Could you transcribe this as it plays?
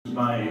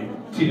my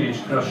teenage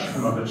crush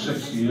from about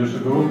 60 years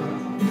ago,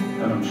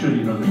 and I'm sure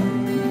you know the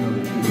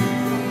tune.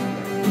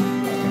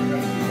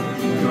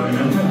 Join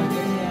in.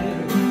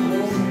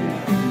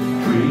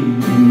 Train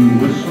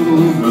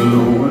whistle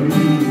blowing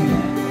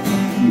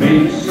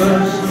makes a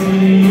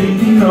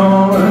sleepy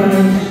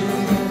noise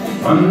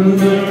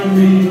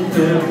underneath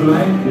their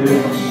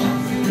blankets.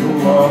 To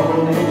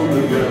all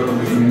the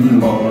girls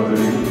and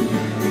boys,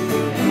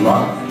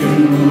 rock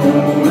and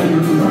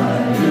rollin',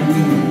 riding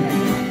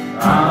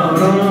out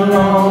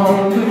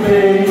along the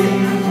bay,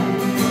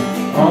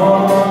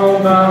 all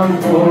bound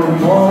for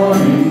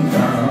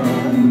Morningtown,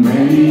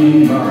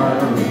 many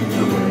miles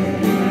away.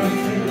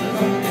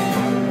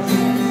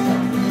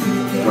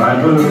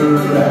 Driver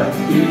at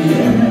the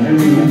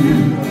end,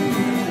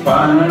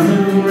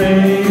 fireman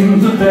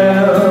rings a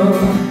bell,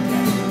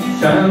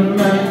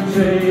 Sandman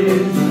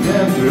says the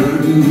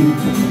lantern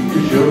to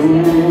show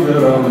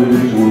that all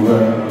is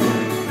well.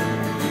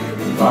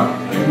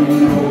 Rockin',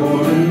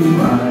 rollin',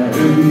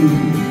 riding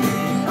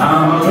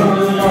out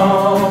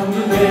along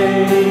the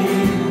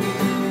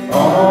bay,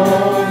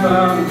 all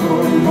bound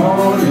for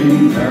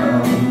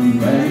Morningtown,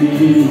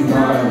 many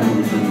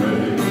miles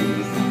away.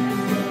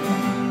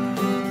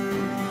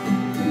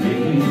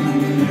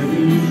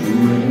 Leaves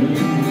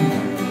ringing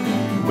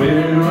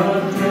where a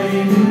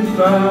train is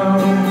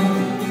bound.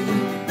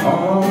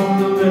 All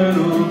the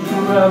little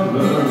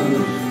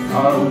travelers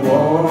are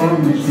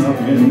warm and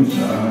snug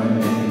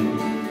inside,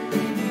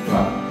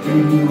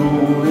 rockin',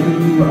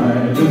 rollin',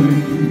 riding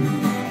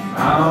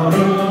out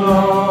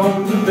along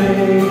the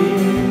bay,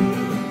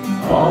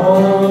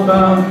 all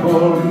bound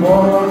for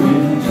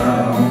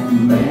Morningtown,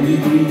 many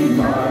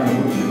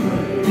miles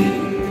away.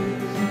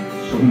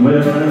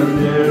 Somewhere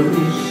there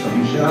is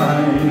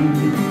sunshine,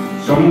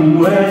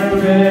 somewhere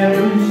there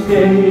is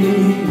day,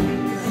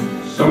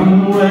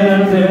 somewhere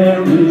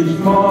there is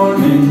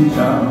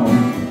Morningtown,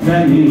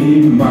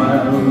 many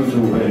miles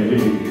away.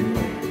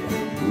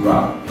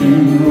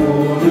 Rockin',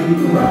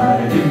 rollin',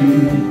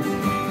 riding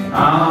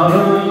out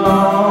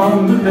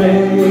along the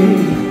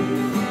bay,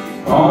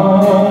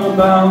 all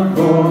bound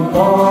for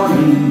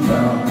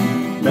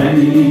Morningtown,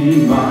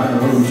 many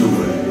miles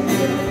away.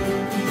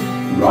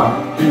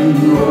 Rockin',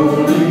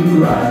 rollin',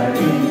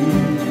 riding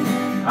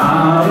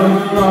out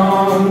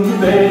along the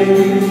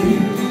bay,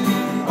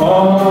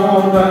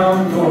 all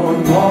bound for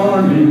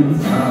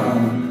Morningtown,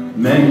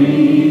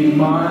 many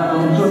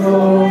miles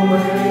away.